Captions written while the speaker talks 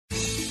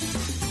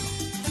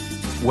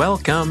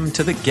Welcome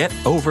to the Get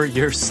Over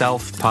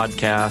Yourself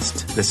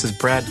podcast. This is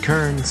Brad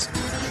Kearns.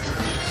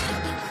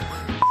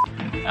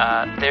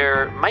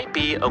 There might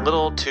be a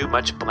little too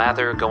much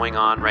blather going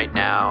on right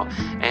now,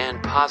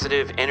 and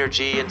positive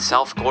energy and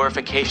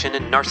self-glorification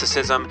and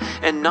narcissism,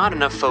 and not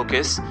enough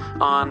focus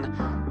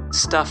on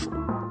stuff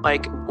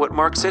like what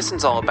Mark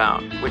Sisson's all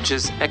about, which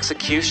is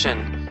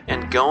execution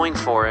and going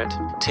for it,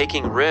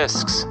 taking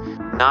risks,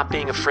 not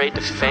being afraid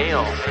to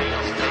fail.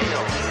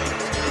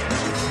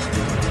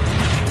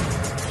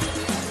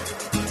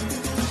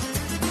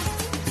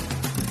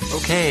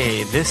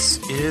 Okay, this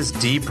is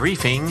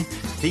Debriefing,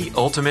 the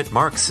ultimate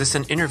Mark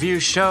Sisson interview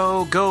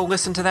show. Go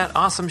listen to that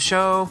awesome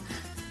show.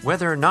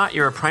 Whether or not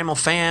you're a Primal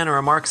fan or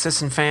a Mark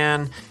Sisson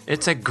fan,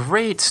 it's a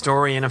great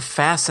story and a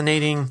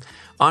fascinating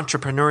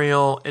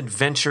entrepreneurial,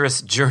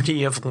 adventurous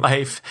journey of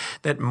life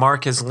that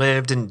Mark has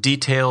lived and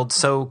detailed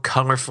so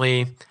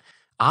colorfully.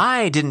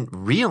 I didn't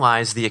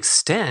realize the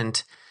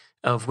extent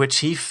of which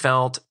he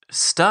felt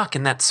stuck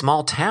in that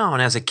small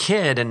town as a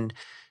kid and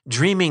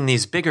dreaming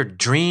these bigger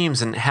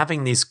dreams and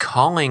having these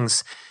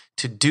callings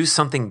to do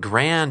something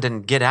grand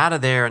and get out of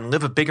there and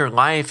live a bigger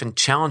life and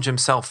challenge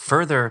himself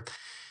further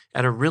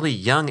at a really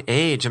young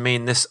age. I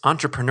mean, this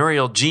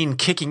entrepreneurial gene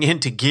kicking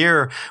into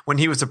gear when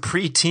he was a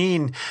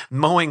preteen,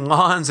 mowing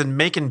lawns and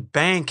making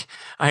bank.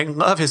 I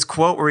love his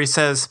quote where he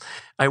says,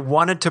 "I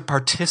wanted to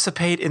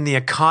participate in the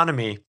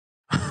economy."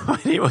 When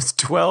he was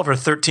 12 or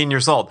 13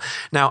 years old.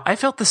 Now, I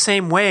felt the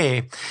same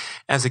way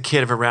as a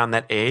kid of around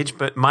that age,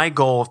 but my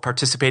goal of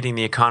participating in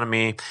the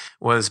economy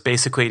was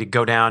basically to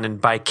go down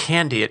and buy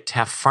candy at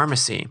Taft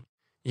Pharmacy.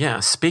 Yeah,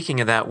 speaking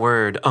of that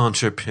word,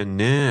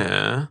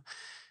 entrepreneur,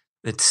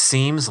 it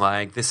seems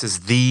like this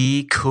is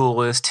the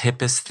coolest,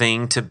 hippest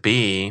thing to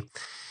be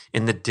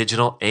in the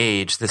digital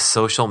age, the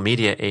social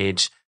media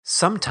age.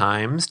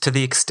 Sometimes to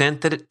the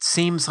extent that it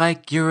seems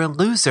like you're a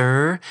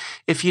loser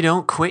if you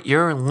don't quit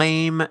your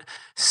lame,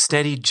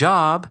 steady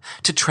job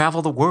to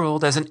travel the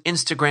world as an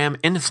Instagram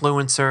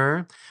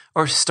influencer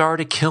or start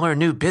a killer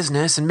new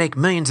business and make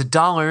millions of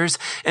dollars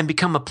and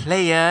become a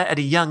playa at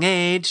a young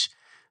age.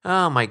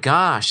 Oh my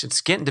gosh,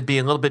 it's getting to be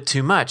a little bit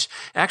too much.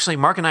 Actually,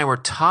 Mark and I were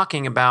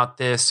talking about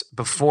this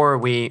before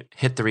we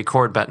hit the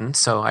record button,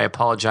 so I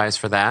apologize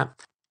for that,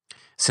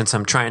 since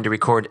I'm trying to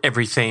record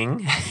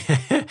everything.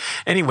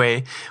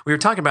 Anyway, we were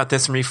talking about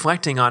this and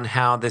reflecting on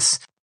how this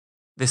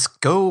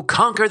go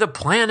conquer the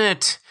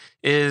planet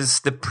is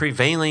the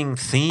prevailing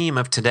theme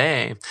of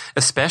today,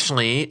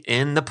 especially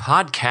in the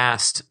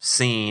podcast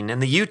scene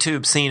and the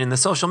YouTube scene and the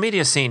social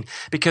media scene.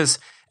 Because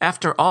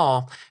after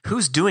all,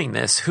 who's doing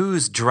this?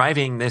 Who's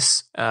driving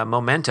this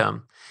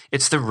momentum?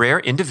 It's the rare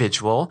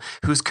individual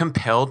who's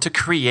compelled to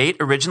create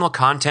original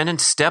content and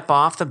step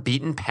off the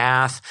beaten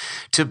path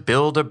to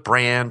build a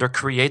brand or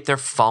create their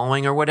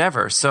following or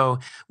whatever. So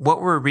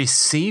what we're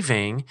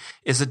receiving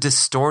is a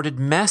distorted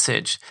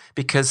message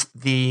because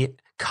the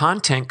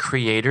content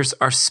creators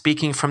are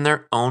speaking from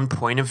their own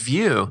point of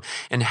view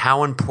and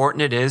how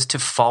important it is to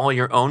follow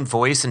your own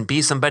voice and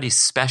be somebody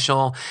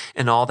special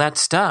and all that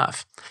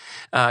stuff.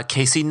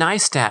 Casey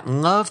Neistat,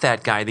 love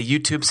that guy, the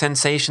YouTube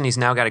sensation. He's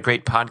now got a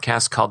great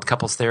podcast called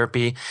Couples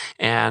Therapy,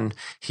 and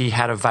he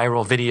had a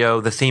viral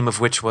video, the theme of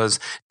which was,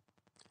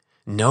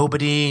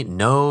 "Nobody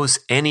knows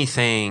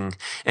anything,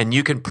 and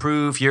you can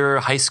prove your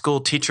high school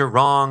teacher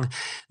wrong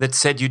that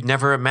said you'd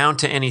never amount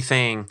to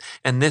anything."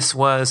 And this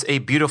was a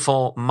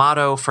beautiful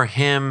motto for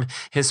him.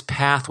 His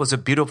path was a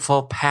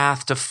beautiful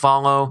path to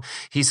follow.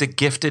 He's a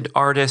gifted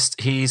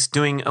artist. He's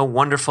doing a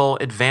wonderful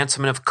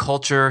advancement of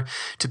culture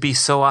to be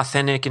so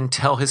authentic and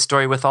tell his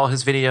story with all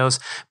his videos.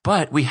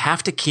 But we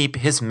have to keep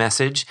his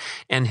message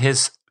and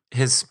his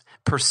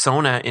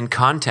persona in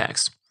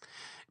context.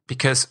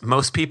 Because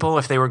most people,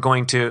 if they were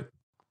going to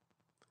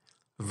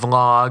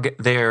vlog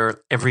their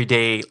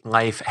everyday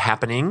life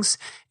happenings,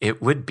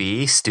 it would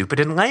be stupid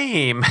and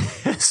lame.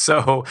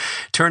 So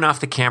turn off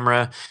the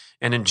camera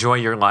and enjoy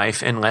your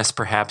life, unless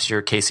perhaps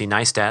you're Casey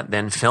Neistat,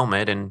 then film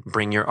it and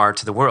bring your art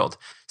to the world.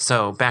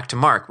 So back to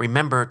Mark.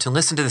 Remember to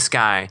listen to this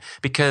guy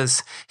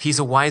because he's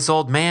a wise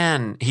old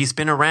man. He's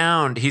been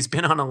around. He's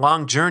been on a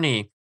long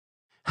journey.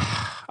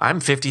 I'm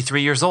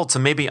 53 years old, so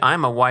maybe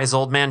I'm a wise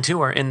old man too,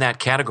 or in that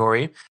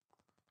category.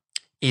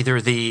 Either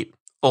the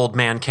old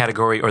man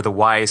category or the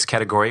wise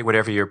category,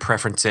 whatever your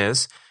preference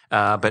is.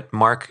 But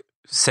Mark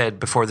said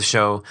before the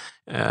show,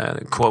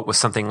 quote was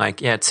something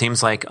like, "Yeah, it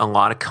seems like a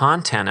lot of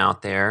content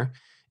out there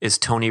is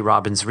Tony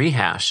Robbins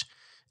rehash,"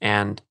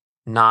 and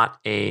not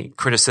a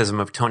criticism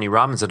of Tony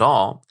Robbins at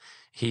all.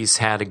 He's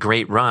had a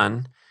great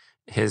run.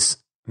 His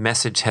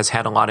message has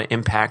had a lot of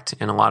impact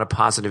and a lot of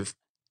positive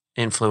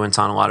influence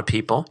on a lot of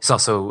people. He's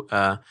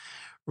also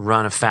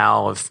run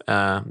afoul of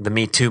the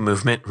Me Too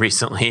movement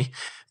recently.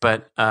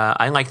 But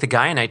I like the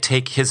guy, and I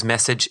take his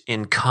message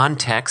in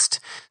context,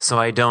 so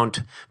I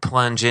don't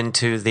plunge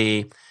into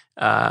the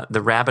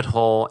rabbit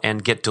hole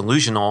and get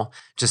delusional,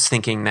 just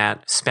thinking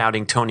that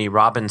spouting Tony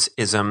Robbins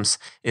isms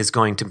is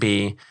going to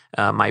be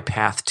my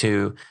path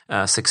to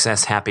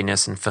success,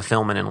 happiness, and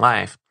fulfillment in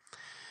life.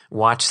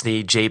 Watch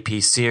the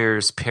JP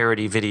Sears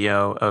parody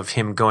video of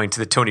him going to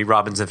the Tony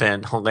Robbins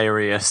event.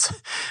 Hilarious.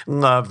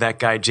 Love that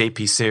guy,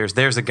 JP Sears.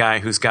 There's a guy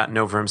who's gotten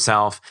over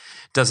himself,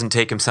 doesn't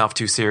take himself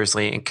too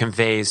seriously, and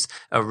conveys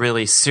a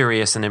really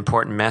serious and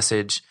important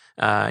message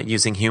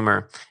using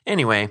humor.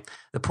 Anyway,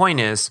 the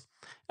point is,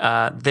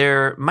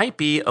 there might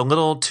be a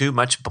little too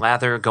much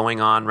blather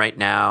going on right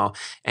now,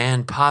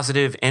 and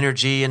positive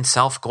energy and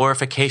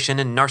self-glorification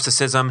and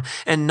narcissism,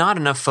 and not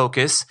enough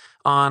focus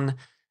on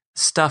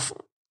stuff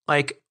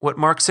like what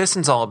Mark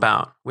Sisson's all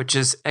about, which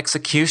is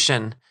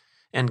execution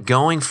and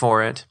going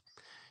for it,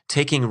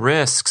 taking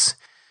risks,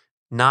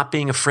 not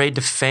being afraid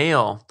to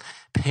fail,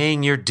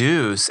 paying your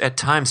dues, at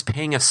times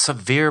paying a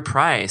severe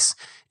price.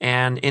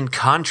 And in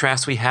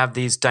contrast, we have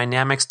these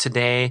dynamics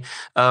today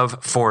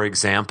of, for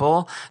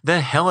example,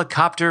 the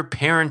helicopter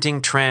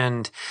parenting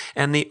trend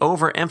and the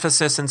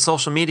overemphasis in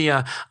social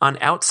media on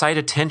outside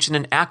attention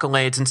and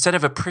accolades instead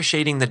of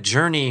appreciating the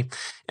journey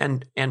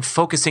and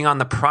focusing on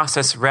the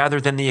process rather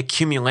than the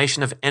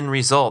accumulation of end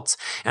results.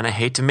 And I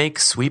hate to make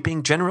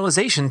sweeping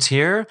generalizations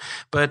here,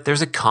 but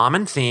there's a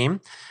common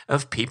theme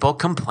of people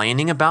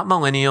complaining about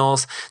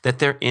millennials, that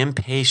they're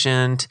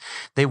impatient,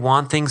 they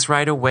want things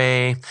right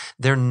away,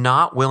 they're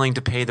not willing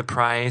to pay the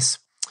price.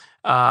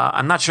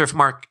 I'm not sure if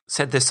Mark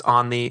said this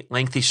on the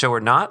lengthy show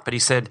or not, but he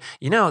said,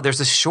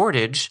 there's a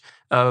shortage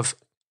of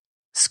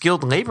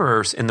skilled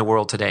laborers in the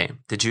world today.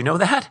 Did you know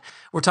that?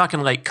 We're talking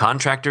like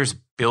contractors,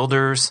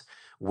 builders,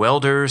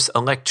 welders,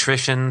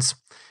 electricians.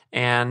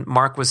 And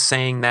Mark was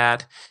saying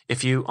that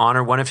if you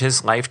honor one of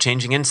his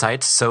life-changing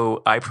insights,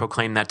 so I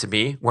proclaim that to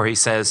be, where he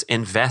says,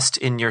 invest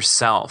in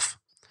yourself.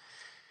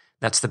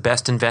 That's the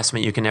best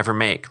investment you can ever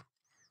make.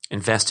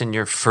 Invest in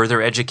your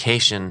further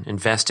education,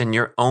 invest in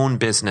your own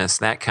business,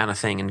 that kind of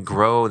thing, and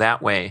grow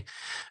that way.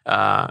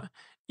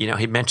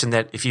 He mentioned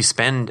that if you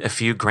spend a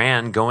few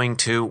grand going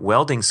to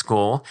welding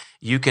school,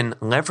 you can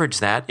leverage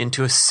that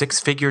into a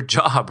 6-figure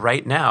job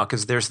right now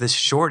because there's this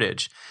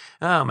shortage.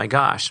 Oh my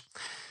gosh.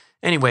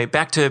 Anyway,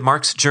 back to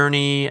Mark's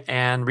journey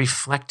and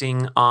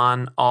reflecting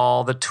on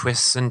all the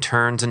twists and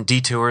turns and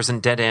detours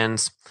and dead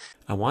ends.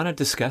 I want to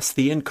discuss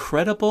the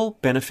incredible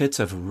benefits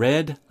of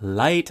red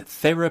light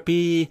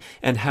therapy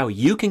and how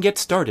you can get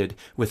started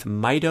with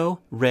Mito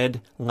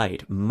Red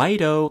Light.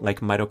 Mito,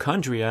 like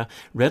mitochondria,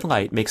 red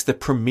light makes the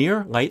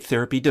premier light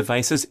therapy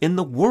devices in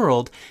the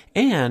world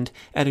and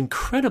at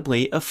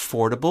incredibly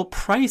affordable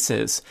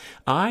prices.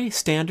 I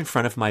stand in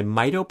front of my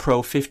Mito Pro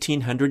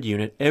 1500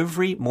 unit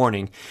every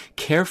morning,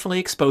 carefully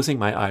exposing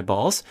my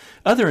eyeballs,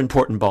 other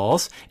important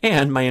balls,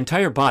 and my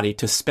entire body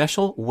to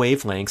special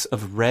wavelengths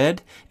of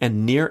red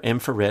and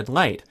near-infrared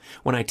light.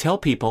 When I tell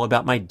people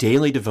about my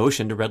daily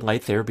devotion to red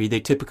light therapy, they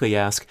typically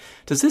ask,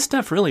 does this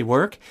stuff really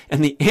work?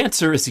 And the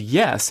answer is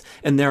yes,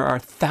 and there are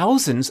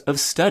thousands of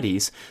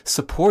studies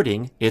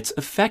supporting its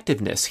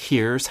effectiveness.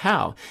 Here's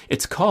how.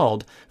 It's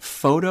called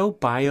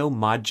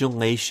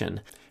photobiomodulation,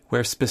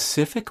 where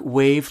specific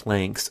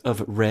wavelengths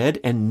of red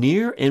and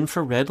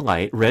near-infrared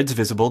light, red's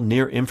visible,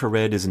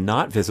 near-infrared is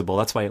not visible,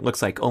 that's why it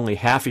looks like only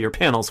half of your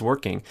panel's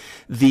working.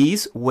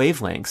 These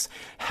wavelengths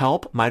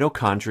help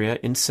mitochondria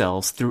in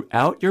cells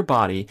throughout your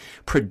body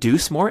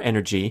produce more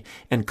energy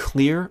and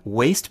clear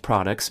waste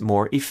products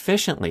more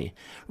efficiently.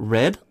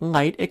 Red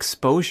light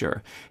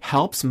exposure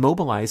helps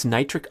mobilize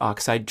nitric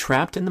oxide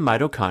trapped in the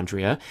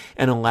mitochondria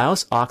and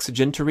allows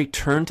oxygen to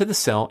return to the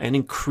cell and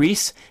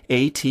increase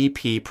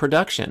ATP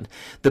production.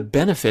 The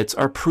benefits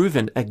are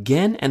proven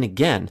again and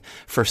again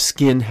for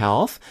skin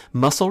health,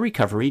 muscle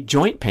recovery,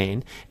 joint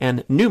pain,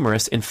 and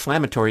numerous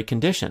inflammatory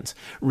conditions.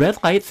 Red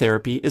light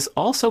therapy is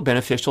also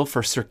beneficial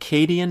for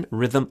circadian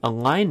rhythm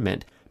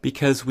alignment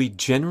because we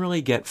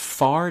generally get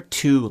far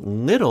too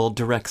little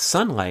direct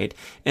sunlight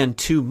and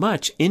too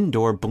much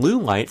indoor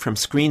blue light from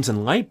screens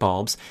and light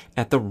bulbs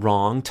at the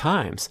wrong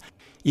times.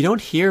 You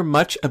don't hear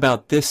much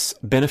about this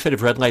benefit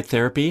of red light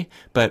therapy,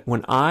 but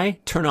when I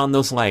turn on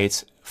those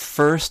lights,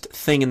 first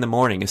thing in the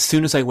morning, as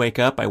soon as I wake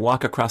up, I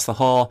walk across the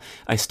hall,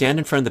 I stand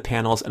in front of the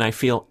panels, and I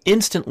feel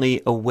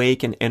instantly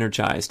awake and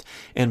energized.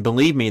 And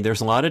believe me,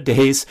 there's a lot of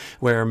days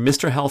where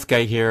Mr. Health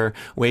Guy here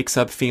wakes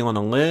up feeling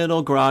a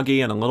little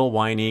groggy and a little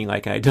whiny,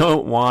 like I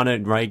don't want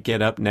to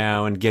get up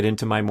now and get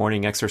into my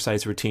morning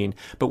exercise routine.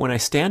 But when I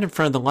stand in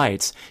front of the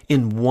lights,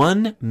 in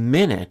 1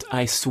 minute,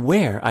 I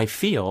swear I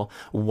feel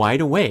wide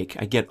awake.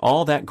 I get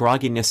all that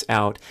grogginess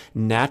out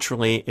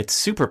naturally. It's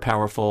super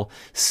powerful,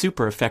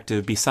 super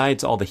effective,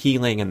 besides all the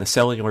healing and the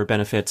cellular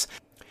benefits.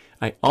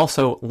 I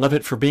also love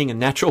it for being a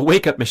natural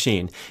wake-up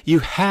machine. You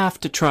have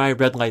to try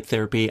red light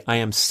therapy. I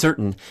am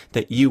certain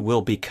that you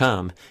will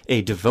become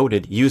a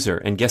devoted user.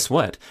 And guess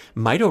what?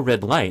 Mito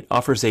Red Light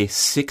offers a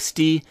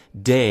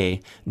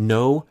 60-day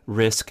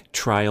no-risk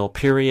trial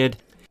period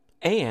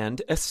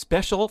and a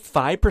special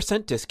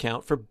 5%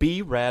 discount for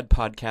B-Rad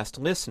podcast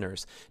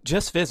listeners.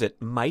 Just visit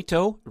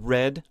Mito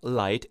Red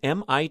Light,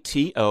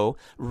 M-I-T-O,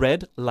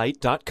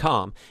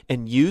 redlight.com,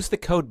 and use the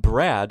code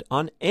BRAD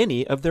on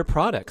any of their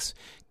products.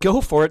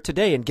 Go for it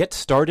today and get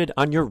started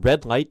on your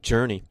red light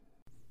journey.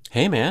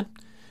 Hey man,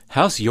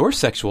 how's your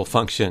sexual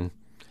function?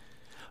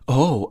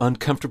 Oh,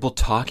 uncomfortable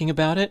talking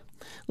about it?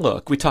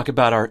 Look, we talk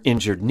about our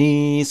injured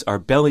knees, our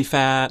belly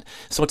fat,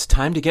 so it's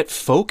time to get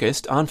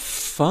focused on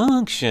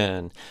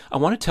function. I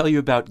want to tell you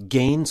about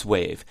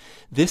GainsWave.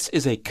 This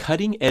is a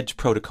cutting-edge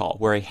protocol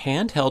where a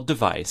handheld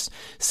device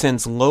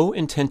sends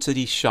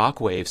low-intensity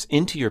shock waves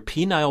into your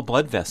penile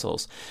blood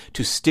vessels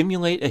to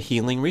stimulate a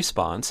healing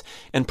response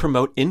and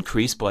promote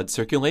increased blood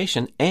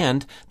circulation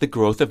and the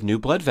growth of new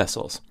blood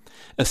vessels.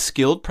 A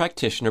skilled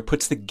practitioner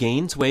puts the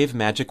GainsWave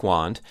magic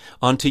wand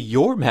onto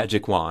your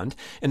magic wand,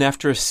 and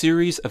after a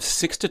series of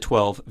 6 to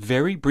 12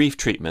 very brief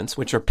treatments,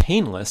 which are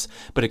painless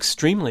but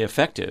extremely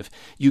effective,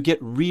 you get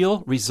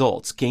real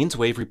results.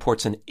 GainsWave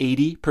reports an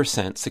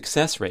 80%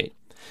 success rate.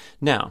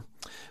 Now,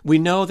 we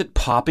know that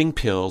popping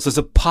pills is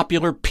a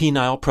popular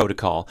penile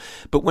protocol,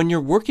 but when you're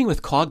working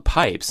with clogged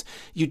pipes,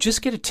 you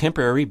just get a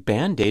temporary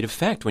Band-Aid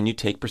effect when you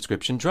take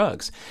prescription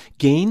drugs.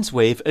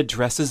 GainsWave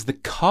addresses the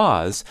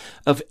cause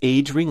of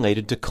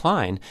age-related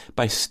decline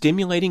by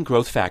stimulating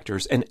growth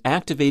factors and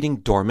activating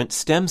dormant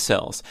stem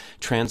cells.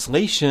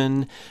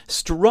 Translation: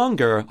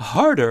 stronger,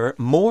 harder,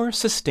 more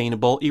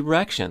sustainable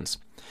erections.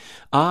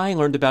 I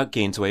learned about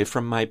GainsWave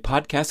from my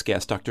podcast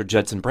guest, Dr.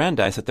 Judson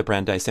Brandeis at the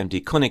Brandeis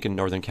MD Clinic in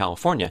Northern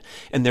California,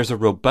 and there's a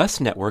robust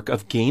network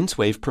of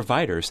GainsWave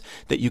providers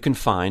that you can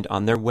find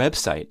on their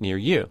website near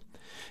you.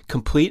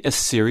 Complete a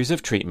series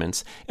of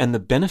treatments, and the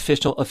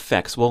beneficial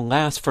effects will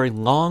last for a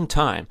long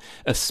time,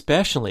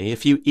 especially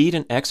if you eat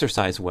and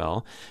exercise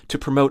well to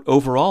promote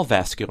overall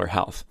vascular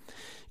health.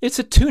 It's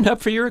a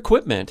tune-up for your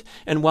equipment,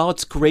 and while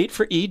it's great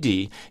for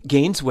ED,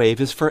 GainsWave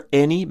is for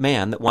any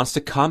man that wants to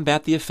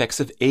combat the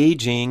effects of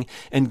aging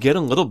and get a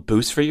little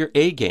boost for your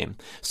A-game.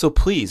 So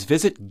please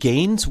visit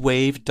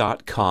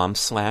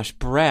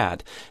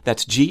gainswave.com/Brad.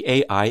 That's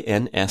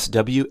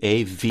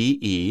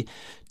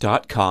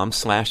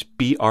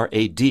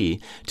GAINSWAVE.com/BRAD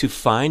to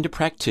find a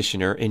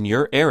practitioner in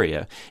your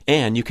area,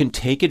 and you can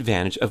take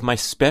advantage of my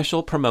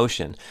special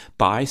promotion.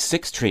 Buy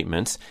 6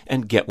 treatments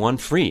and get one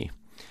free.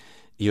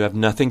 You have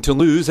nothing to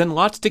lose and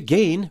lots to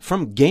gain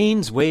from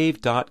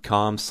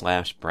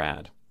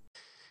gainswave.com/Brad.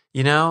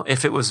 You know,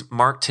 if it was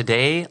Mark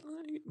today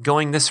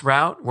going this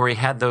route where he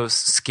had those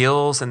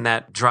skills and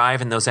that drive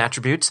and those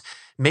attributes,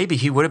 maybe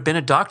he would have been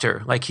a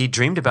doctor like he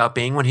dreamed about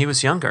being when he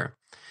was younger.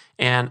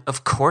 And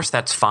of course,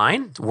 that's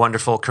fine.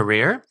 Wonderful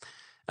career.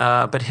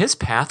 But his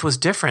path was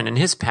different. And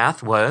his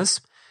path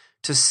was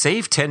to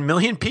save 10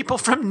 million people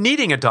from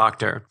needing a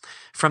doctor,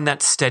 from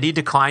that steady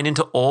decline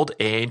into old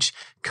age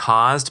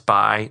caused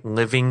by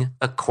living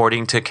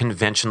according to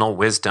conventional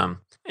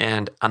wisdom.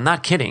 And I'm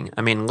not kidding.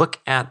 I mean,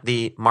 look at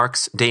the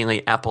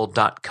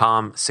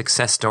marksdailyapple.com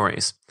success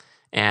stories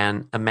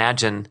and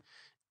imagine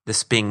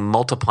this being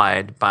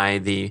multiplied by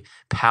the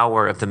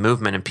power of the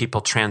movement and people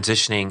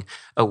transitioning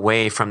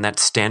away from that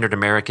standard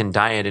American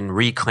diet and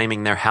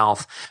reclaiming their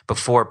health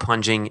before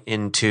plunging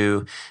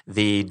into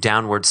the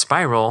downward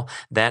spiral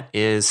that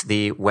is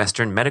the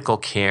Western medical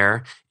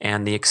care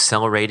and the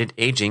accelerated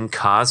aging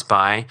caused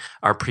by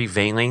our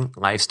prevailing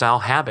lifestyle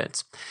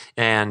habits.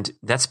 And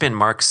that's been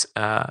Mark's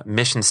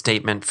mission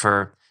statement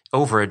for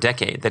over a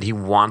decade, that he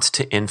wants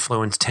to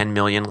influence 10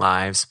 million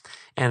lives.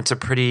 And it's a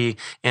pretty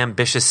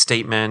ambitious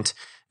statement.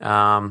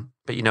 But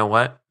you know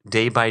what?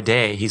 Day by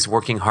day, he's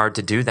working hard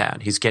to do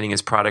that. He's getting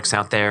his products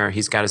out there.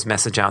 He's got his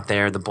message out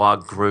there. The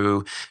blog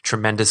grew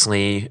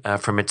tremendously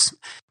from its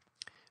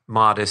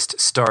modest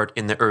start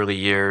in the early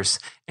years.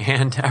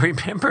 And I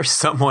remember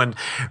someone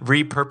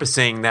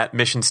repurposing that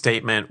mission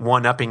statement,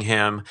 one-upping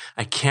him.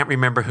 I can't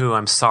remember who.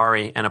 I'm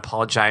sorry and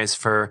apologize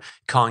for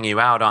calling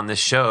you out on this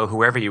show,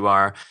 whoever you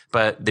are.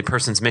 But the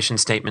person's mission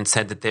statement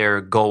said that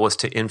their goal was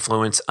to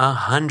influence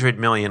 100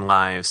 million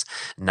lives,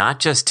 not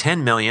just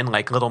 10 million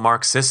like little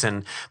Mark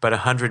Sisson, but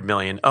 100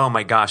 million. Oh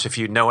my gosh, if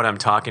you know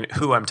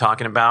who I'm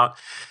talking about,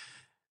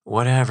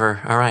 whatever.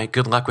 All right,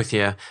 good luck with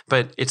you.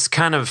 But it's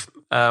kind of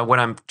what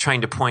I'm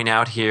trying to point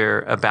out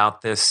here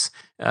about this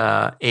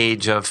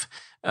age of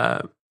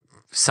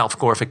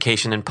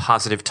self-glorification and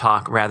positive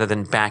talk rather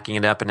than backing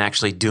it up and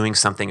actually doing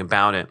something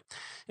about it.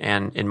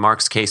 And in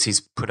Mark's case,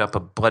 he's put up a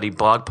bloody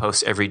blog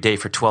post every day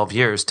for 12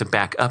 years to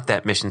back up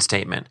that mission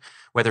statement.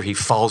 Whether he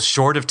falls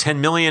short of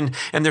 10 million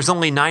and there's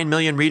only 9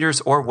 million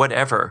readers or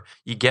whatever.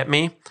 You get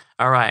me?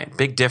 All right,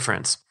 big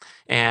difference.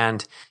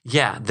 And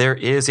yeah, there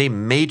is a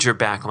major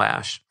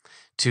backlash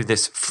to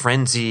this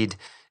frenzied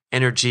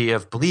energy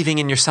of believing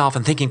in yourself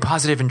and thinking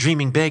positive and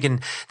dreaming big,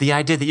 and the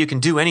idea that you can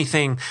do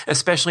anything,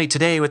 especially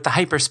today with the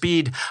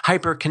hyper-speed,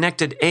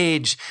 hyper-connected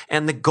age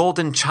and the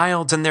golden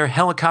childs and their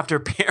helicopter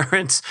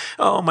parents.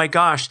 Oh my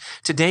gosh.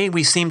 Today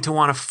we seem to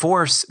want to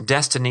force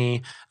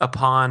destiny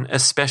upon,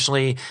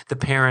 especially the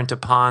parent,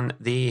 upon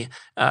the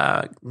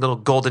little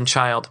golden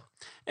child,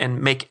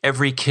 and make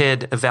every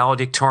kid a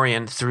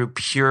valedictorian through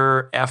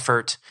pure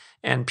effort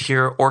and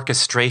pure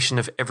orchestration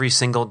of every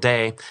single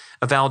day,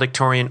 a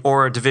valedictorian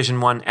or a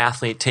Division I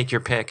athlete, take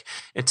your pick.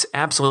 It's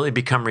absolutely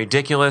become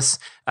ridiculous.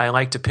 I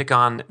like to pick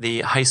on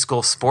the high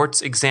school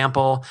sports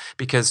example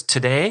because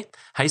today,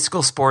 high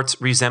school sports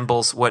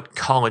resembles what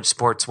college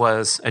sports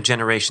was a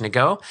generation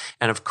ago.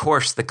 And of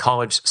course, the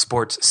college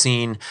sports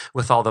scene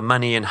with all the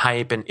money and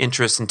hype and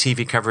interest and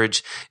TV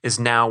coverage is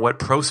now what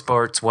pro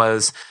sports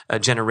was a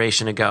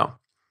generation ago.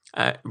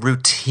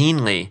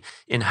 Routinely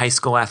in high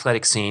school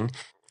athletic scene,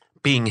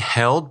 being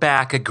held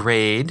back a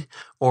grade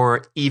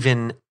or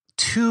even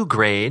 2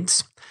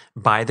 grades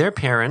by their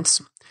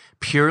parents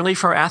purely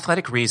for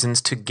athletic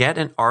reasons to get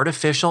an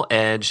artificial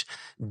edge,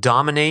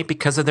 dominate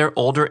because of their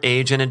older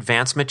age and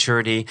advanced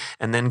maturity,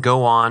 and then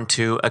go on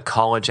to a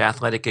college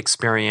athletic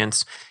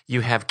experience.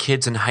 You have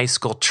kids in high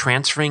school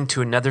transferring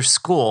to another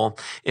school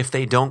if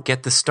they don't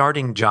get the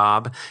starting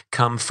job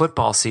come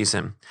football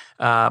season.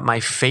 My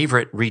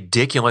favorite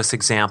ridiculous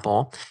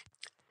example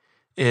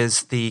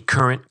is the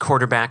current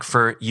quarterback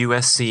for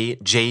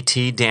USC,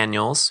 JT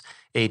Daniels,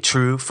 a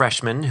true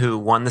freshman who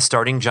won the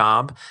starting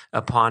job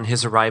upon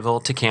his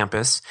arrival to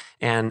campus.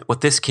 And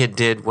what this kid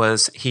did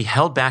was he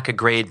held back a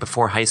grade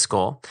before high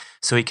school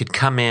so he could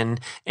come in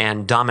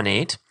and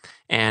dominate.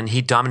 And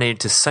he dominated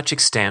to such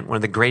extent, one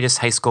of the greatest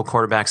high school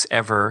quarterbacks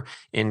ever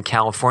in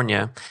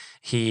California.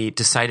 He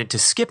decided to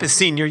skip his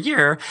senior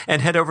year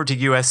and head over to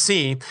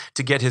USC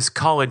to get his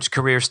college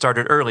career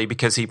started early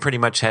because he pretty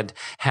much had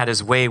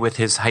his way with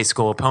his high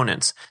school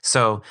opponents.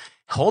 So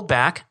hold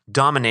back,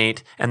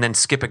 dominate, and then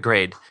skip a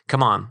grade.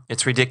 Come on.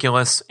 It's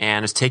ridiculous,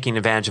 and it's taking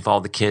advantage of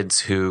all the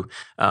kids who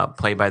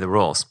play by the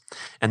rules.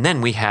 And then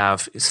we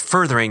have,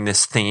 furthering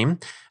this theme,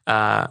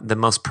 the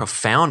most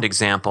profound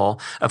example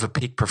of a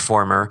peak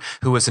performer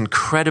who was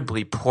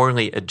incredibly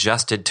poorly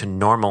adjusted to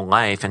normal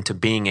life and to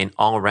being an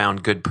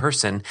all-around good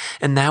person,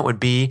 and that would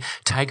be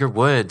Tiger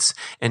Woods.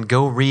 And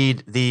go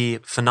read the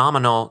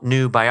phenomenal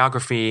new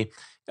biography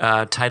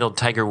titled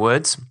Tiger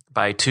Woods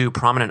by 2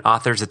 prominent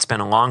authors that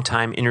spent a long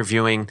time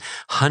interviewing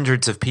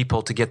hundreds of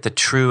people to get the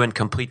true and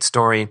complete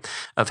story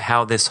of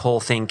how this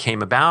whole thing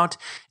came about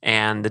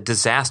and the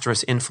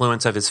disastrous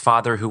influence of his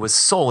father, who was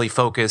solely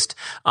focused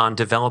on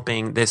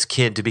developing this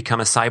kid to become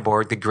a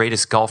cyborg, the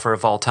greatest golfer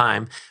of all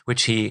time,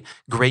 which he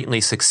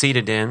greatly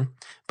succeeded in.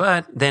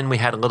 But then we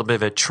had a little bit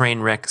of a train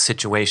wreck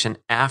situation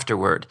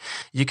afterward.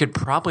 You could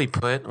probably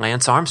put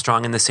Lance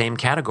Armstrong in the same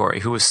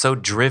category, who was so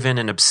driven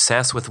and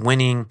obsessed with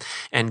winning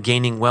and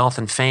gaining wealth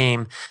and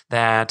fame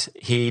that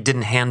he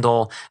didn't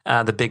handle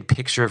the big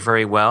picture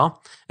very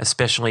well,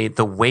 especially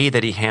the way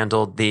that he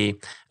handled the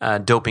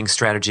doping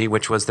strategy,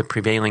 which was the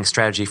prevailing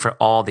strategy for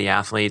all the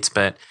athletes.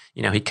 But,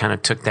 he kind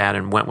of took that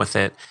and went with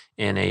it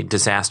in a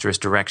disastrous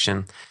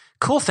direction.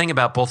 Cool thing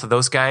about both of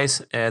those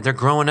guys, they're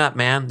growing up,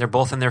 man. They're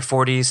both in their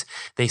 40s.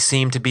 They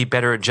seem to be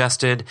better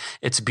adjusted.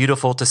 It's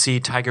beautiful to see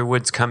Tiger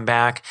Woods come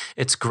back.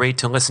 It's great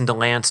to listen to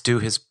Lance do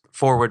his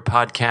Forward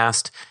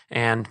podcast.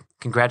 And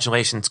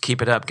congratulations.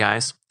 Keep it up,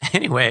 guys.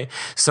 Anyway,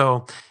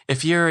 so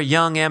if you're a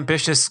young,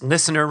 ambitious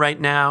listener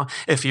right now,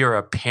 if you're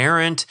a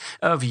parent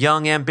of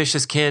young,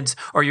 ambitious kids,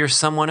 or you're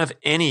someone of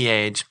any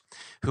age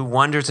who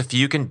wonders if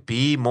you can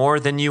be more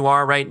than you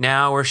are right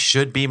now or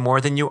should be more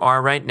than you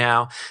are right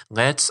now,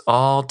 let's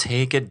all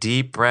take a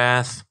deep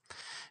breath,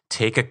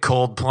 take a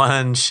cold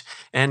plunge,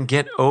 and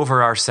get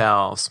over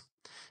ourselves.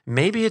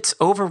 Maybe it's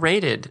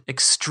overrated,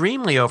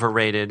 extremely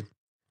overrated,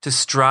 to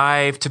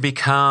strive to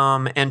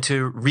become and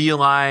to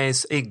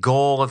realize a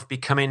goal of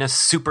becoming a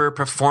super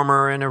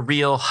performer and a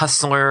real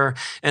hustler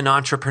and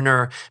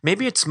entrepreneur.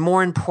 Maybe it's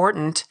more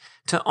important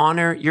to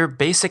honor your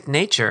basic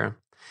nature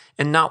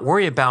and not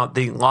worry about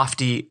the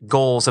lofty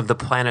goals of the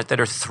planet that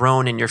are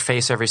thrown in your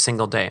face every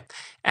single day.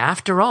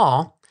 After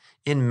all,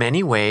 in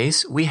many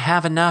ways, we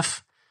have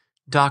enough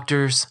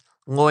doctors,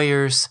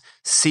 lawyers,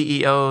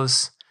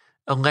 CEOs,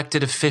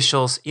 elected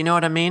officials. You know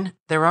what I mean?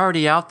 They're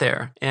already out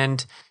there.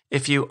 And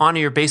if you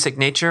honor your basic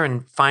nature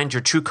and find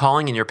your true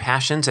calling and your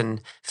passions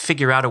and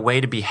figure out a way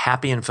to be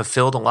happy and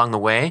fulfilled along the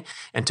way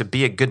and to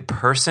be a good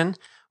person,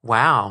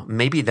 wow,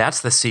 maybe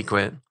that's the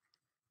secret.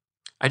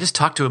 I just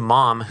talked to a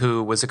mom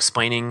who was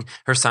explaining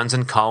her son's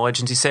in college,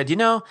 and she said,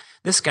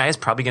 this guy is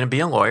probably going to be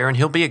a lawyer, and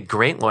he'll be a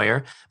great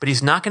lawyer, but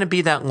he's not going to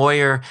be that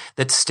lawyer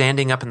that's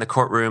standing up in the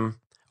courtroom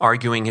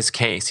arguing his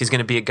case. He's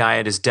going to be a guy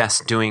at his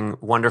desk doing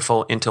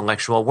wonderful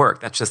intellectual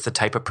work. That's just the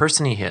type of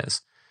person he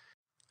is.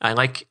 I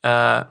like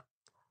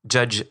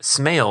Judge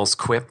Smails'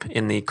 quip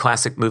in the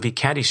classic movie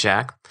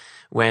Caddyshack,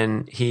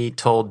 when he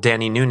told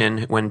Danny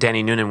Noonan, when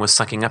Danny Noonan was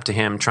sucking up to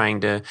him,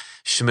 trying to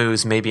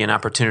schmooze maybe an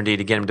opportunity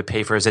to get him to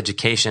pay for his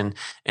education.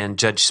 And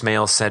Judge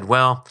Smails said,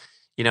 well,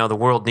 the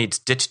world needs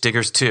ditch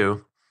diggers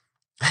too.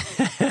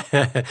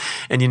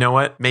 And you know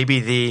what?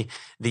 Maybe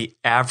the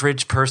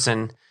average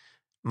person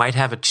might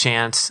have a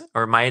chance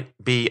or might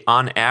be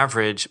on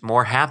average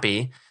more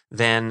happy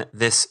than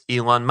this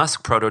Elon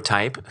Musk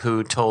prototype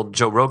who told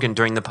Joe Rogan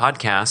during the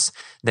podcast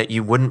that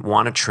you wouldn't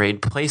want to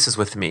trade places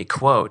with me,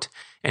 quote.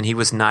 And he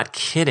was not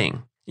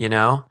kidding,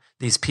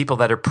 these people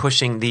that are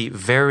pushing the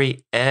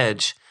very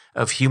edge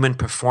of human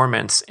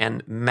performance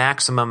and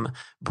maximum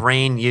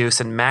brain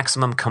use and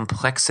maximum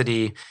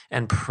complexity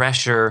and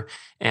pressure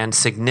and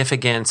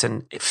significance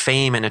and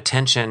fame and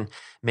attention,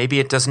 maybe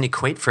it doesn't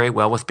equate very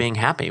well with being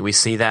happy. We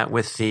see that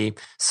with the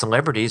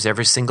celebrities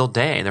every single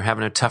day. They're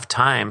having a tough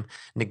time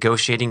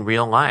negotiating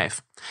real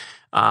life.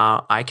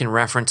 I can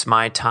reference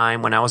my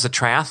time when I was a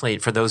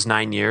triathlete for those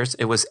 9 years.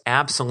 It was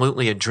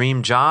absolutely a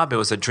dream job. It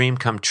was a dream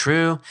come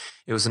true.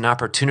 It was an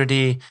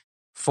opportunity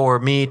for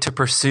me to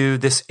pursue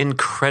this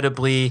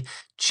incredibly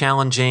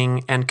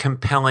challenging and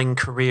compelling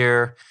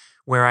career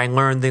where I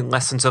learned the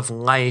lessons of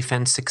life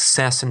and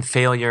success and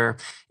failure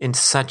in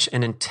such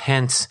an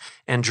intense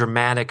and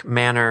dramatic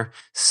manner.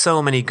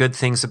 So many good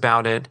things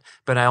about it.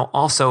 But I'll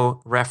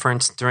also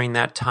reference during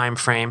that time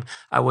frame,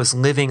 I was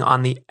living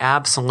on the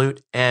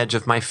absolute edge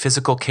of my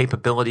physical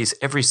capabilities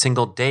every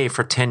single day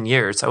for 10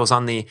 years. I was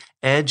on the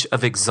edge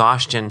of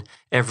exhaustion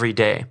every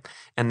day.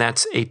 And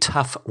that's a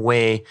tough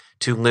way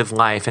to live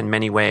life in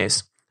many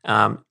ways.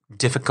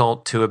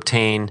 Difficult to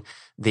obtain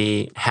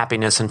the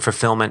happiness and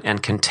fulfillment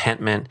and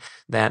contentment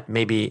that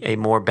maybe a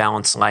more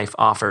balanced life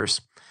offers.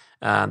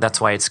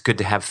 That's why it's good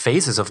to have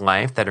phases of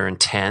life that are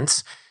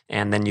intense,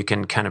 and then you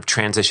can kind of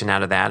transition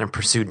out of that and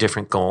pursue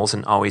different goals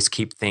and always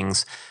keep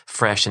things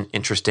fresh and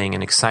interesting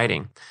and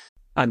exciting.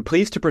 I'm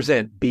pleased to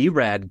present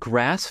B-Rad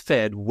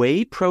grass-fed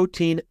whey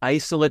protein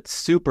isolate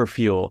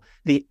superfuel,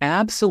 the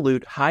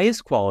absolute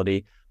highest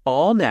quality,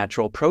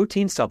 all-natural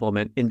protein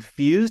supplement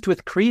infused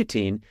with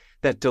creatine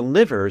that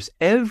delivers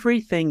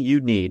everything you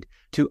need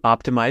to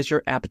optimize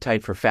your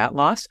appetite for fat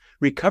loss,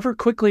 recover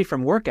quickly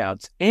from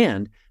workouts,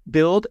 and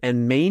build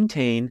and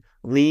maintain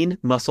lean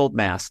muscle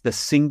mass, the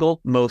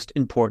single most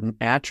important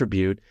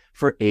attribute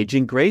for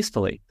aging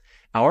gracefully.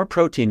 Our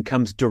protein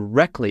comes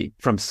directly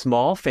from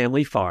small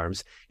family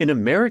farms in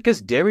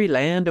America's dairy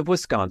land of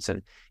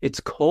Wisconsin. It's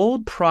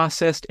cold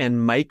processed and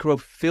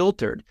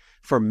microfiltered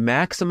for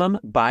maximum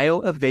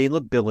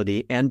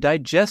bioavailability and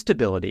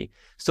digestibility.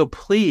 So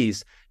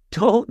please,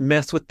 don't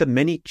mess with the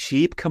many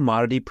cheap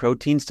commodity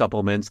protein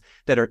supplements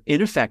that are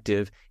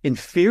ineffective,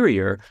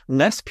 inferior,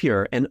 less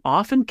pure, and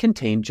often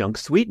contain junk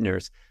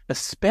sweeteners,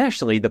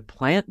 especially the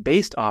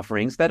plant-based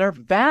offerings that are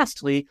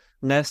vastly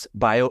less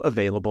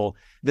bioavailable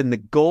than the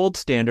gold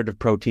standard of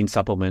protein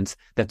supplements,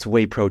 that's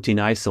whey protein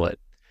isolate.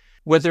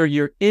 Whether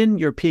you're in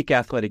your peak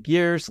athletic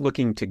years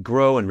looking to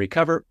grow and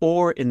recover,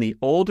 or in the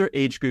older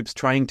age groups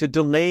trying to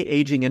delay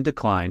aging and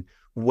decline,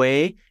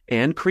 whey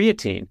and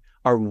creatine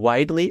are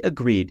widely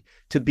agreed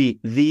to be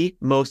the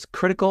most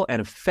critical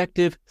and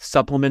effective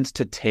supplements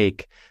to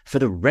take for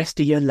the rest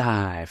of your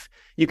life.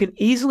 You can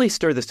easily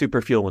stir the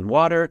superfuel in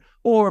water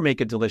or make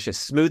a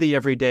delicious smoothie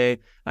every day.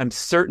 I'm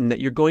certain that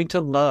you're going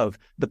to love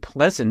the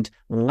pleasant,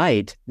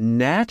 light,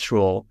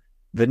 natural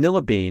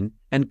vanilla bean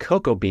and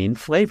cocoa bean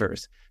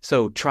flavors.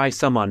 So try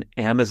some on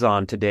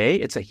Amazon today.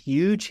 It's a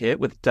huge hit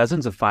with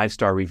dozens of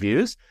 5-star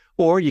reviews.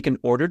 Or you can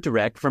order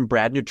direct from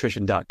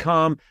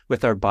bradnutrition.com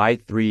with our buy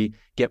 3,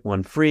 get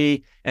 1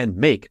 free, and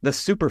make the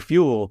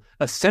superfuel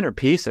a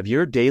centerpiece of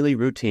your daily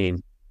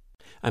routine.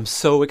 I'm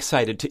so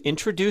excited to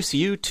introduce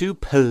you to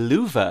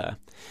Peluva.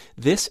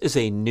 This is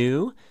a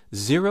new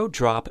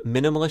zero-drop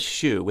minimalist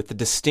shoe with the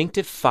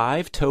distinctive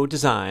 5-toe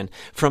design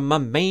from my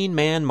main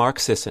man, Mark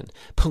Sisson.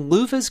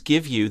 Peluvas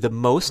give you the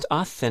most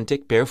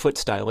authentic barefoot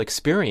style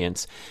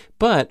experience,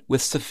 but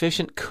with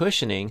sufficient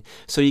cushioning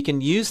so you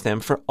can use them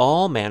for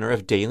all manner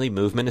of daily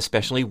movement,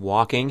 especially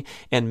walking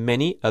and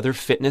many other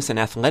fitness and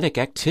athletic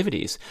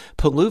activities.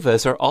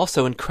 Peluvas are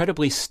also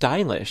incredibly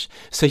stylish,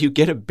 so you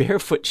get a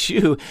barefoot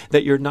shoe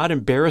that you're not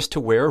embarrassed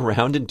to wear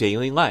around in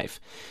daily life.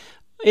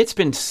 It's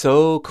been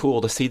so cool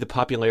to see the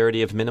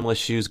popularity of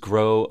minimalist shoes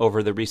grow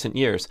over the recent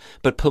years,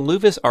 but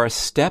Peluvas are a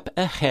step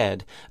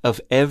ahead of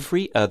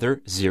every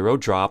other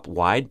zero-drop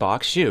wide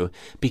box shoe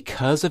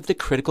because of the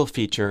critical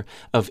feature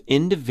of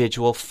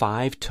individual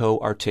 5-toe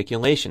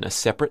articulation, a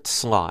separate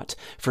slot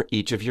for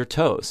each of your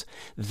toes.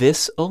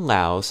 This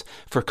allows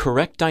for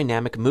correct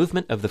dynamic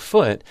movement of the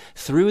foot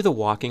through the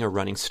walking or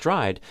running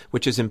stride,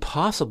 which is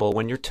impossible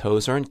when your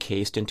toes are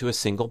encased into a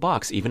single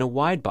box, even a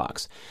wide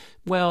box.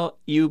 Well,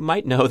 you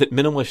might know that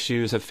minimalist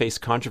shoes have faced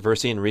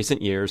controversy in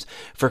recent years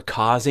for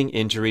causing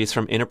injuries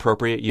from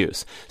inappropriate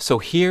use. So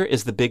here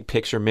is the big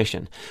picture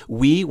mission.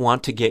 We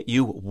want to get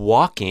you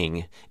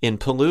walking in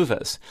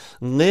Peluvas,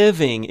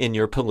 living in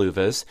your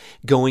Peluvas,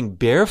 going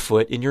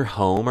barefoot in your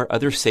home or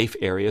other safe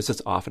areas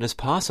as often as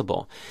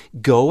possible.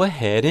 Go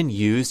ahead and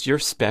use your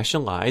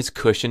specialized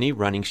cushiony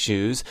running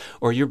shoes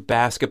or your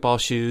basketball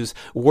shoes,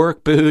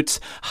 work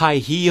boots, high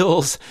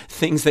heels,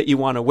 things that you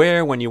want to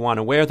wear when you want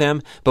to wear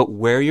them, but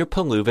wear your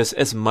Peluvas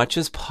as much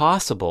as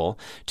possible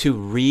to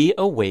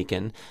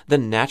reawaken the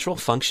natural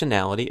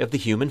functionality of the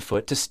human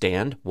foot to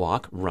stand,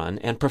 walk, run,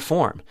 and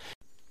perform.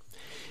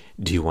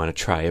 Do you want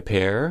to try a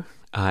pair?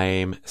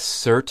 I'm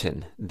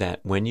certain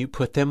that when you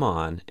put them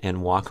on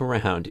and walk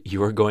around,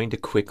 you are going to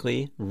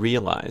quickly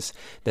realize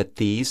that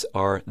these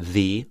are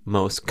the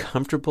most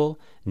comfortable,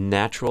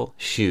 natural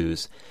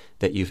shoes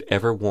that you've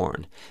ever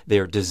worn. They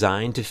are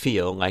designed to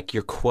feel like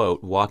you're,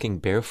 quote, walking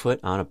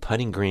barefoot on a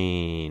putting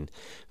green.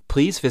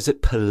 please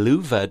visit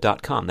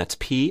Peluva.com. That's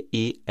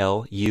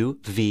Peluva,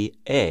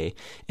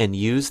 and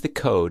use the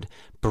code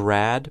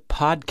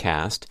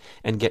BRADPODCAST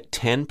and get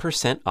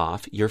 10%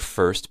 off your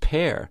first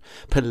pair.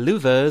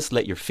 Peluvas,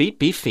 let your feet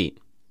be feet.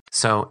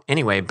 So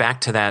anyway, back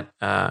to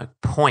that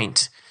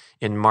point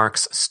in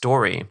Mark's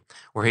story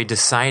where he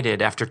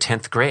decided after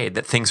 10th grade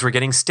that things were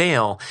getting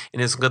stale in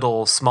his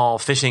little small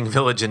fishing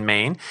village in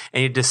Maine,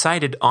 and he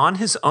decided on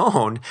his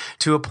own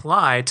to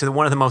apply to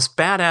one of the most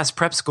badass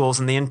prep schools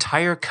in the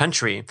entire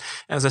country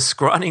as a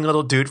scrawny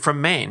little dude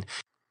from Maine.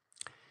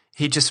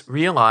 He just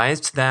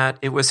realized that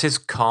it was his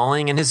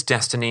calling and his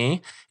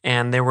destiny,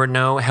 and there were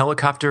no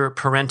helicopter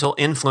parental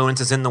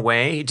influences in the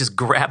way. He just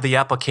grabbed the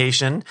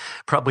application,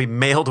 probably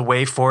mailed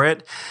away for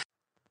it,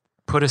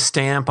 put a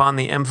stamp on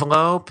the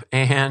envelope,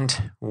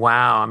 and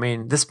wow, I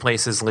mean, this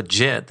place is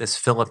legit, this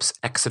Phillips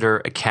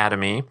Exeter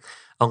Academy.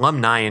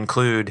 Alumni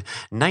include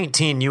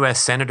 19 U.S.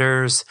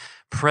 senators,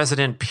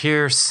 President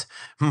Pierce,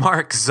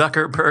 Mark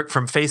Zuckerberg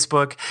from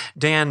Facebook,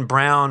 Dan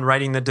Brown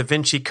writing the Da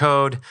Vinci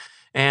Code,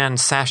 and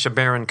Sacha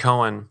Baron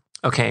Cohen.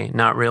 Okay,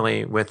 not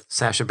really with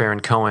Sacha Baron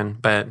Cohen,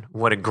 but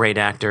what a great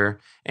actor.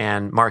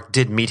 And Mark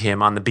did meet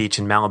him on the beach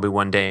in Malibu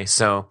one day,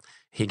 so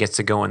he gets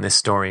to go in this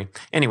story.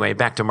 Anyway,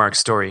 back to Mark's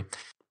story.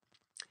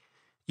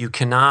 You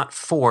cannot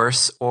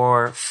force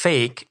or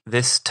fake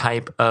this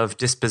type of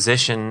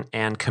disposition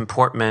and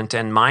comportment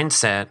and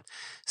mindset.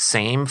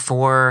 Same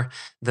for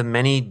the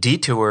many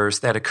detours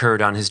that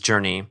occurred on his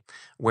journey,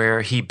 where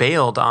he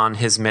bailed on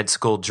his med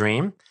school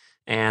dream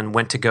and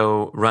went to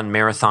go run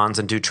marathons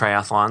and do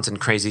triathlons and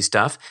crazy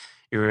stuff.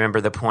 You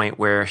remember the point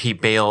where he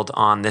bailed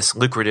on this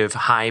lucrative,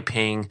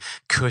 high-paying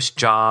cush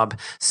job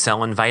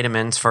selling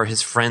vitamins for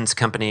his friend's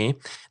company.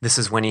 This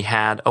is when he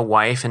had a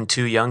wife and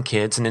 2 young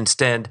kids and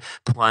instead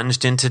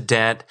plunged into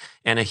debt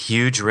and a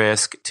huge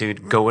risk to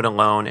go it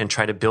alone and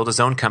try to build his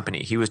own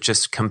company. He was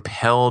just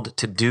compelled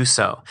to do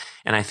so.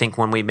 And I think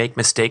when we make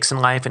mistakes in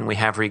life and we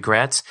have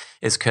regrets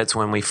is because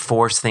when we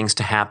force things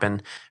to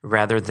happen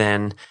rather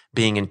than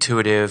being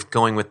intuitive,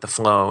 going with the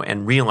flow,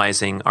 and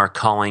realizing our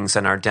callings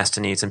and our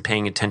destinies and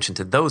paying attention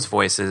to those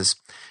voices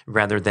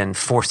rather than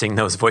forcing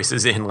those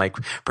voices in, like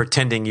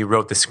pretending you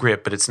wrote the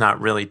script, but it's not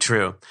really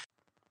true.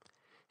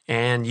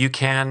 And you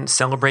can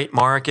celebrate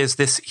Mark as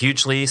this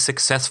hugely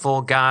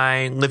successful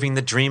guy living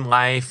the dream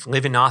life,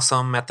 living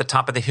awesome at the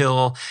top of the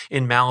hill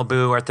in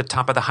Malibu or at the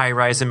top of the high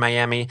rise in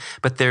Miami.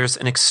 But there's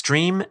an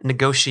extreme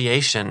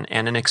negotiation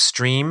and an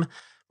extreme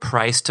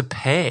price to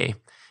pay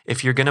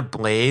if you're going to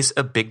blaze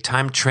a big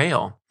time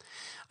trail.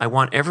 I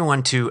want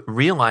everyone to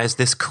realize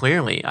this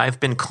clearly.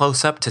 I've been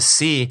close up to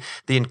see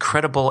the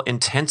incredible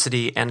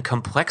intensity and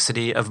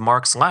complexity of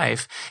Mark's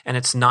life, and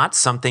it's not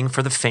something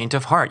for the faint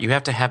of heart. You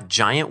have to have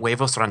giant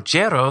huevos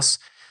rancheros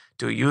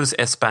to use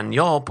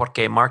español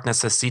porque Mark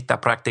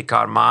necesita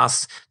practicar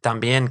más.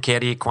 También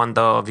quiere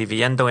cuando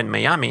viviendo en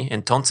Miami.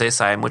 Entonces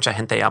hay mucha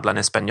gente habla en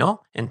español.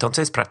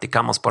 Entonces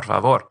practicamos, por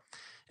favor.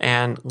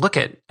 And look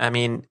at,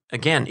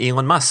 again,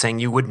 Elon Musk saying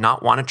you would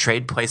not want to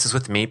trade places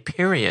with me,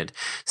 period.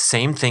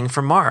 Same thing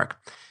for Mark.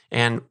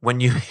 And when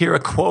you hear a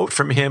quote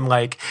from him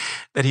like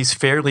that he's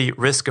fairly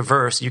risk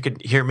averse, you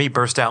could hear me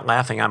burst out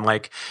laughing. I'm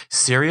like,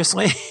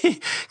 seriously?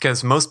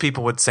 Because most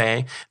people would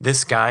say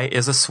this guy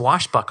is a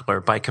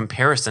swashbuckler by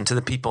comparison to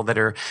the people that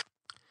are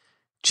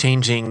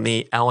changing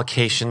the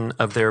allocation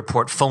of their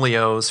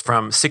portfolios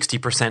from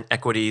 60%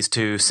 equities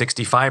to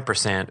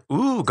 65%.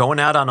 Ooh, going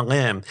out on a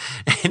limb.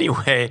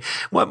 Anyway,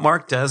 what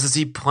Mark does is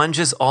he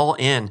plunges all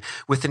in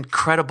with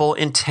incredible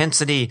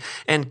intensity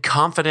and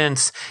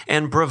confidence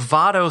and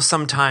bravado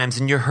sometimes.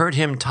 And you heard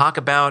him talk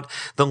about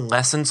the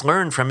lessons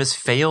learned from his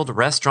failed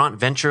restaurant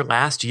venture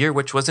last year,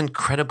 which was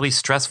incredibly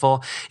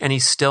stressful and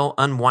he's still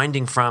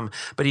unwinding from.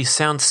 But he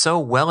sounds so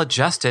well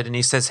adjusted and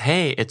he says,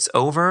 hey, it's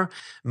over,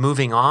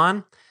 moving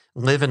on.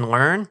 Live and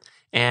learn,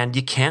 and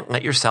you can't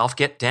let yourself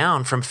get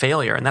down from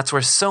failure. And that's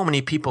where so many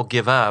people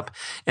give up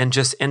and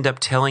just end up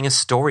telling a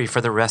story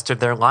for the rest of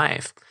their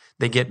life.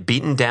 They get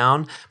beaten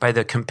down by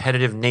the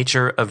competitive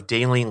nature of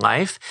daily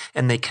life,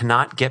 and they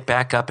cannot get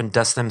back up and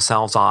dust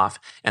themselves off.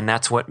 And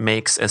that's what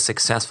makes a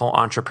successful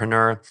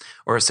entrepreneur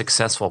or a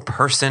successful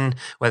person,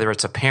 whether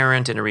it's a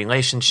parent in a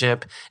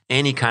relationship,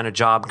 any kind of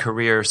job,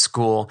 career,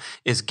 school,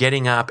 is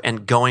getting up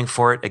and going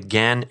for it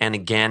again and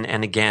again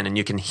and again. And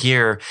you can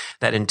hear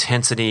that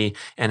intensity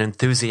and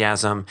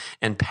enthusiasm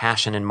and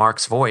passion in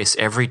Mark's voice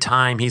every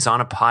time he's on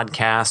a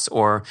podcast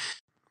or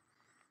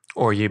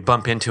you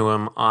bump into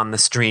him on the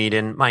street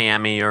in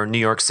Miami or New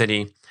York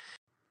City.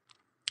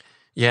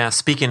 Yeah,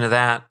 speaking of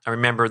that, I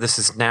remember this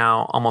is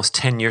now almost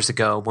 10 years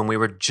ago when we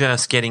were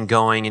just getting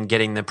going and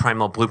getting the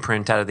Primal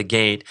Blueprint out of the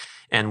gate,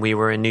 and we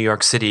were in New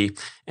York City,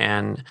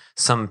 and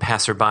some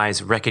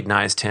passerbys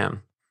recognized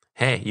him.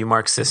 Hey, you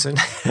Mark Sisson?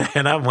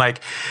 And I'm like,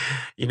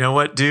 you know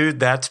what,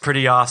 dude? That's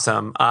pretty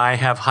awesome. I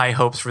have high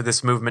hopes for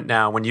this movement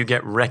now. When you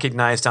get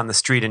recognized on the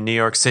street in New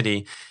York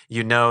City,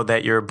 you know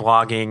that your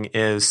blogging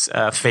is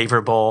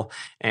favorable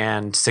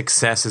and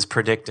success is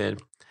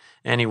predicted.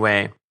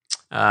 Anyway,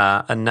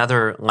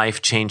 another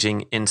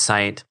life-changing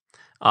insight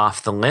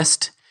off the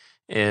list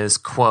is,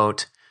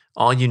 quote,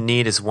 All you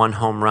need is one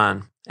home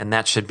run. And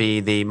that should be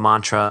the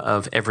mantra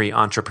of every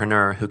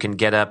entrepreneur who can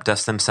get up,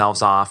 dust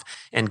themselves off,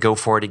 and go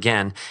for it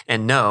again.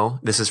 And know,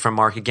 this is from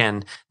Mark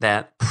again,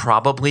 that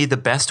probably the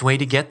best way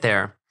to get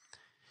there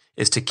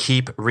is to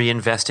keep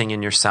reinvesting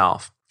in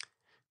yourself.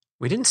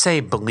 We didn't say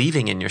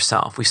believing in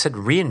yourself. We said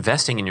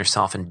reinvesting in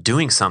yourself and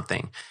doing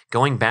something,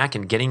 going back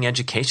and getting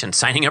education,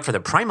 signing up for the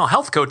Primal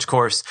Health Coach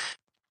course,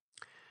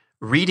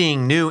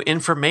 reading new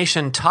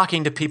information,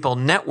 talking to people,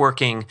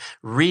 networking,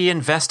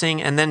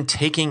 reinvesting, and then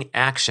taking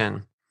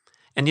action.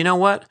 And you know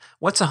what?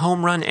 What's a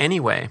home run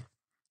anyway?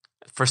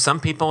 For some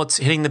people, it's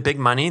hitting the big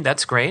money.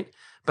 That's great.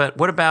 But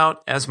what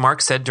about, as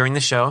Mark said during the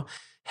show,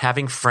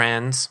 having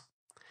friends,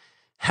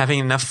 having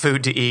enough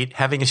food to eat,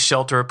 having a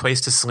shelter, a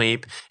place to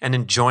sleep, and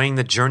enjoying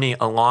the journey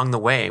along the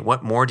way?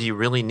 What more do you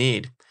really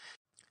need?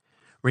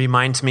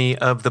 Reminds me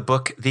of the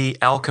book The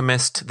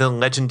Alchemist, the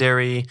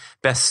legendary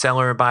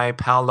bestseller by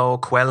Paulo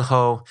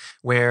Coelho,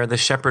 where the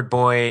shepherd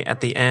boy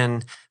at the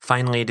end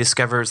finally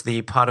discovers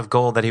the pot of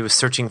gold that he was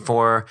searching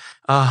for.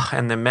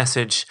 And the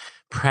message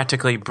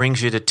practically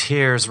brings you to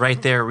tears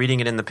right there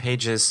reading it in the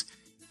pages.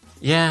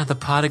 Yeah, the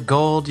pot of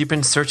gold you've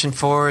been searching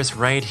for is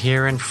right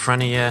here in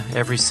front of you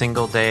every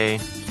single day.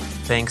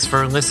 Thanks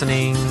for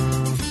listening.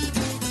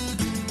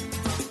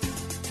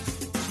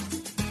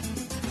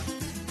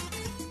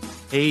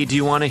 Hey, do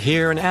you want to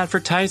hear an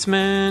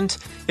advertisement?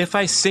 If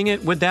I sing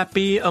it, would that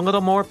be a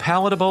little more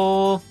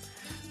palatable?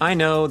 I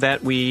know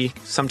that we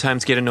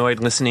sometimes get annoyed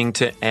listening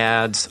to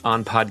ads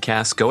on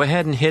podcasts. Go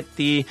ahead and hit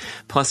the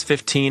plus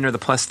 15 or the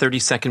plus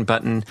 30-second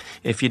button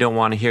if you don't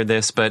want to hear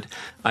this. But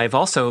I've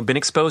also been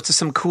exposed to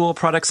some cool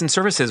products and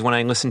services when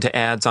I listen to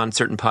ads on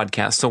certain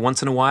podcasts. So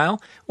once in a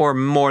while, or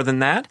more than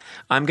that,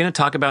 I'm going to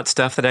talk about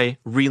stuff that I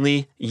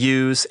really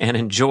use and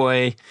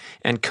enjoy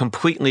and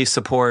completely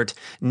support.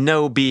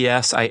 No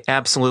BS. I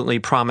absolutely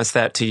promise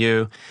that to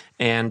you.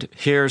 And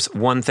here's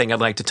one thing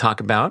I'd like to talk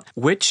about,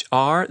 which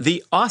are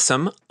the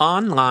awesome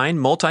online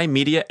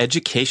multimedia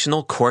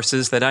educational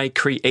courses that I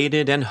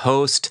created and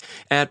host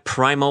at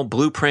Primal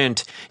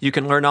Blueprint. You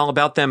can learn all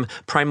about them,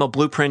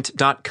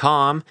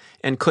 primalblueprint.com,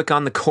 and click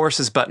on the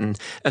courses button,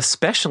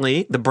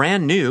 especially the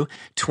brand new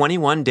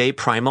 21-day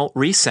Primal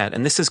Reset.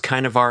 And this is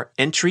kind of our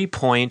entry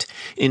point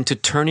into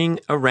turning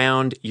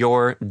around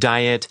your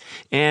diet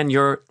and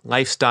your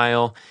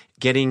lifestyle,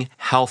 getting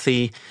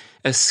healthy,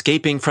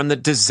 escaping from the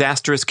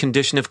disastrous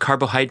condition of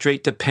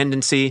carbohydrate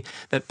dependency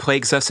that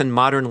plagues us in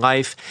modern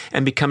life,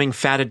 and becoming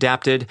fat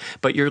adapted.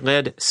 But you're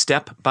led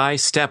step by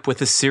step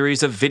with a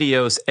series of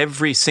videos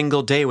every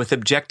single day with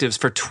objectives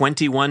for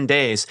 21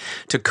 days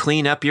to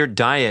clean up your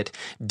diet,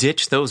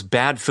 ditch those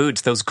bad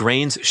foods, those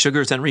grains,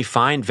 sugars, and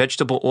refined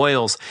vegetable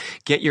oils,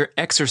 get your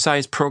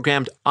exercise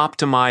program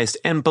optimized.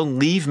 And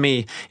believe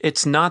me,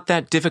 it's not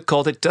that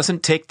difficult. It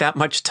doesn't take that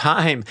much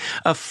time.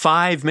 A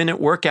 5-minute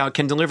workout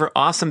can deliver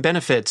awesome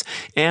benefits.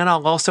 And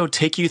I'll also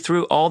take you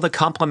through all the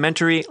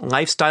complementary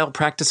lifestyle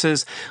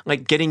practices,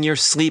 like getting your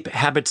sleep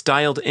habits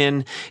dialed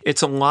in.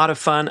 It's a lot of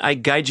fun. I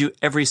guide you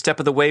every step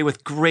of the way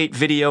with great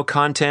video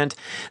content.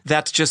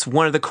 That's just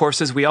one of the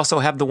courses. We also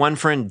have the one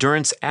for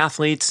endurance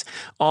athletes,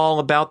 all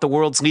about the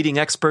world's leading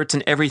experts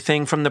and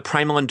everything from the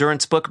Primal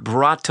Endurance book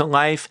brought to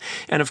life.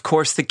 And of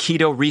course, the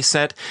Keto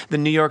Reset, the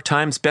New York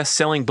Times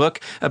best-selling book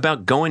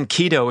about going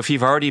keto if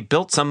you've already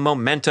built some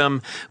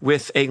momentum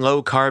with a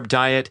low-carb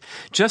diet.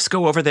 Just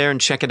go over there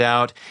and check it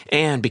out.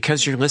 And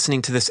because you're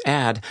listening to this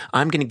ad,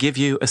 I'm going to give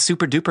you a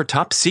super duper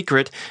top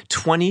secret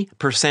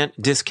 20%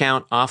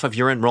 discount off of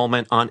your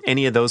enrollment on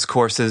any of those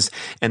courses.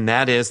 And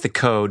that is the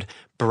code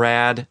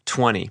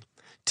BRAD20.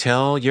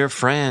 Tell your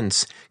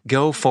friends.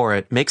 Go for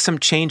it. Make some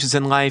changes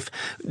in life.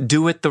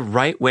 Do it the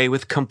right way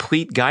with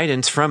complete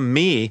guidance from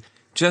me.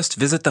 Just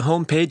visit the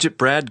homepage at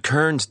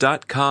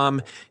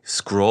bradkearns.com,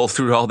 scroll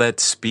through all that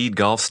speed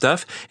golf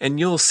stuff,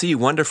 and you'll see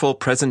wonderful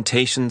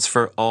presentations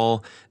for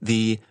all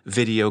the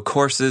video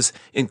courses,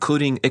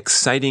 including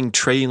exciting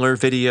trailer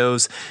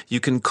videos. You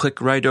can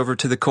click right over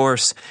to the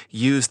course,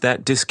 use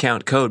that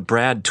discount code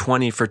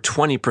BRAD20 for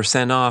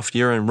 20% off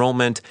your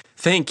enrollment.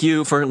 Thank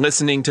you for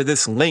listening to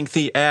this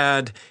lengthy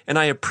ad, and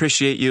I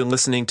appreciate you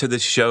listening to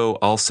this show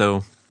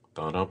also.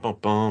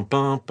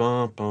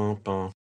 Ba-da-ba-ba-ba-ba-ba-ba.